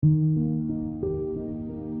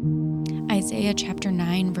Isaiah chapter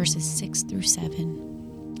 9, verses 6 through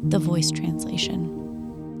 7, the Voice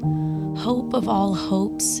translation. Hope of all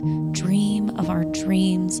hopes, dream of our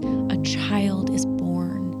dreams, a child is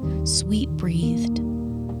born, sweet-breathed.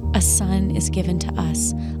 A son is given to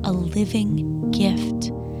us, a living gift.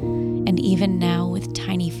 And even now, with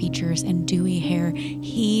tiny features and dewy hair,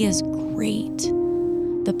 he is great.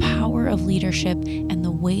 The power of leadership and the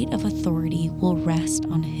weight of authority will rest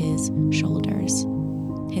on his shoulders.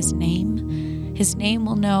 His name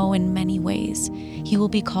we'll know in many ways. He will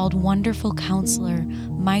be called Wonderful Counselor,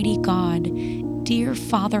 Mighty God, Dear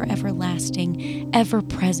Father Everlasting,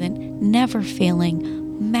 Ever-Present, Never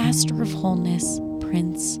Failing, Master of Wholeness,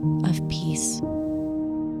 Prince of Peace.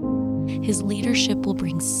 His leadership will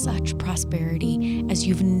bring such prosperity as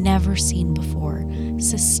you've never seen before,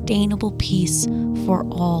 sustainable peace for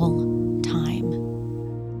all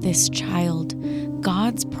time. This child,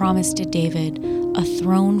 God's promise to David, a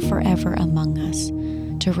throne forever among us,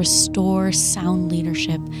 to restore sound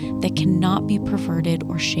leadership that cannot be perverted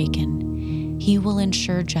or shaken. He will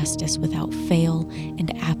ensure justice without fail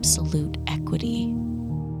and absolute equity.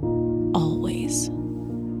 Always.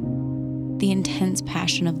 The intense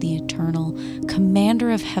passion of the eternal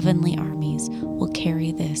commander of heavenly armies will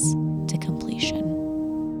carry this to completion.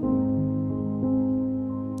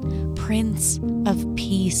 Prince of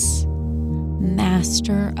Peace,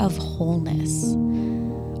 Master of Wholeness.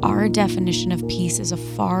 Our definition of peace is a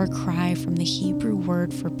far cry from the Hebrew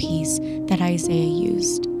word for peace that Isaiah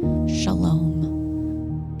used,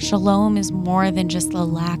 shalom. Shalom is more than just the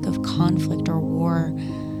lack of conflict or war.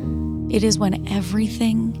 It is when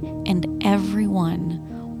everything and everyone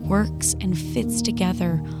works and fits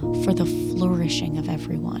together for the flourishing of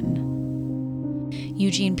everyone.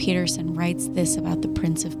 Eugene Peterson writes this about the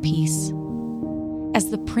Prince of Peace. As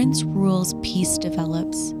the Prince rules, peace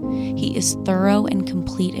develops. He is thorough and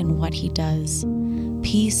complete in what he does.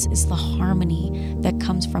 Peace is the harmony that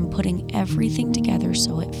comes from putting everything together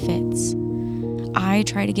so it fits. I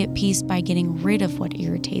try to get peace by getting rid of what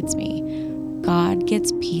irritates me. God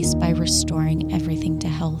gets peace by restoring everything to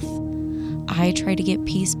health. I try to get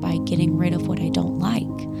peace by getting rid of what I don't like.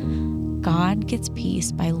 God gets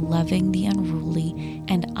peace by loving the unruly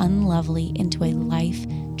and unlovely into a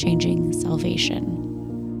life-changing salvation.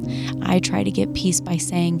 I try to get peace by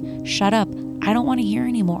saying, "Shut up, I don't want to hear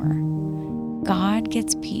anymore." God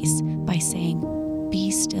gets peace by saying,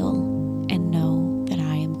 "Be still and know that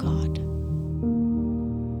I am God."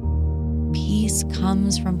 Peace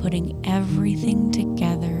comes from putting everything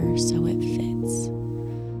together so it fits.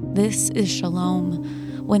 This is shalom.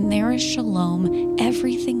 When there is shalom,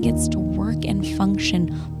 everything gets to work and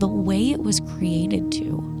function the way it was created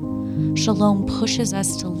to. Shalom pushes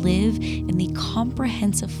us to live in the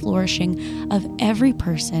comprehensive flourishing of every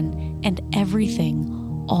person and everything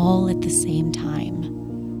all at the same time.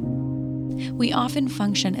 We often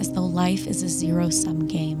function as though life is a zero-sum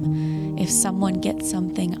game. If someone gets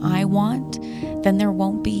something I want, then there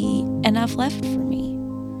won't be enough left for me.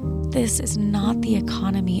 This is not the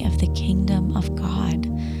economy of the kingdom of God.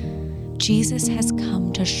 Jesus has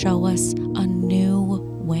come to show us a new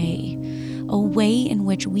way, a way in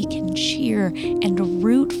which we can cheer and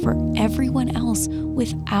root for everyone else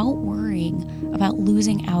without worrying about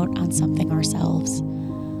losing out on something ourselves.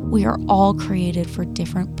 We are all created for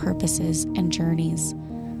different purposes and journeys.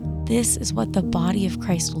 This is what the body of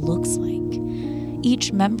Christ looks like.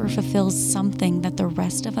 Each member fulfills something that the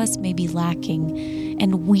rest of us may be lacking,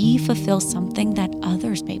 and we fulfill something that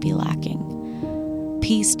others may be lacking.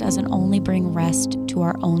 Peace doesn't only bring rest to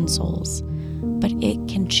our own souls, but it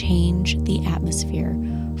can change the atmosphere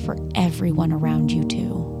for everyone around you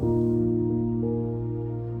too.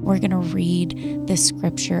 We're going to read this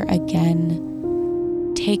scripture again.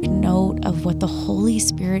 Take note of what the Holy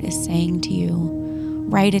Spirit is saying to you.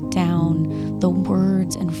 Write it down, the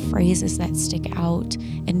words and phrases that stick out,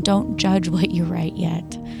 and don't judge what you write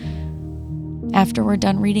yet. After we're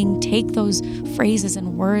done reading, take those phrases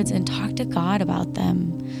and words and talk to God about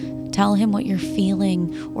them. Tell him what you're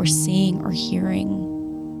feeling or seeing or hearing.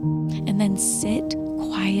 And then sit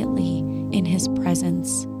quietly in his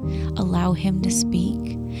presence. Allow him to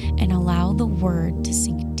speak and allow the word to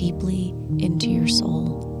sink deeply into your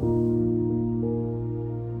soul.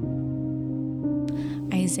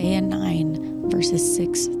 Isaiah 9, verses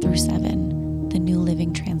 6 through 7, the New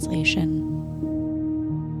Living Translation.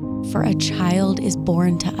 For a child is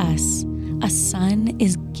born to us, a son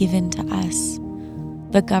is given to us.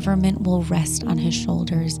 The government will rest on his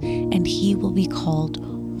shoulders, and he will be called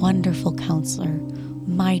Wonderful Counselor,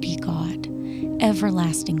 Mighty God,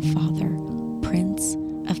 Everlasting Father, Prince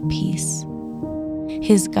of Peace.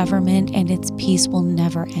 His government and its peace will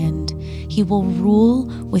never end. He will rule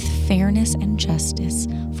with fairness and justice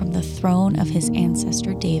from the throne of his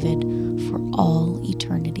ancestor David for all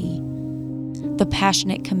eternity. The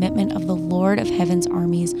passionate commitment of the Lord of Heaven's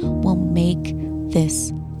armies will make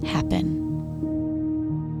this happen.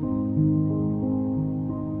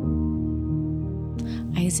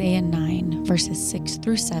 Isaiah 9, verses 6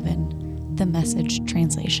 through 7, the Message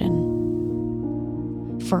translation.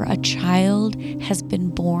 For a child has been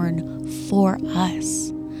born for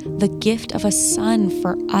us, the gift of a son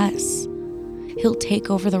for us. He'll take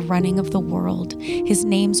over the running of the world. His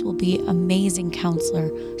names will be Amazing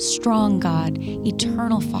Counselor, Strong God,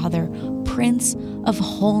 Eternal Father, Prince of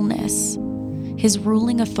Wholeness. His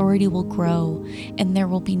ruling authority will grow, and there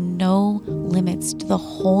will be no limits to the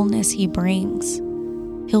wholeness he brings.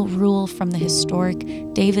 He'll rule from the historic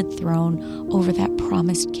David throne over that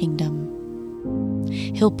promised kingdom.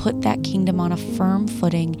 He'll put that kingdom on a firm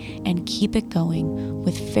footing and keep it going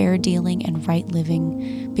with fair dealing and right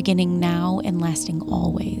living, beginning now and lasting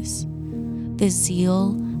always. The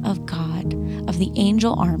zeal of God, of the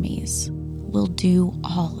angel armies, will do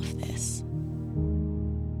all of this.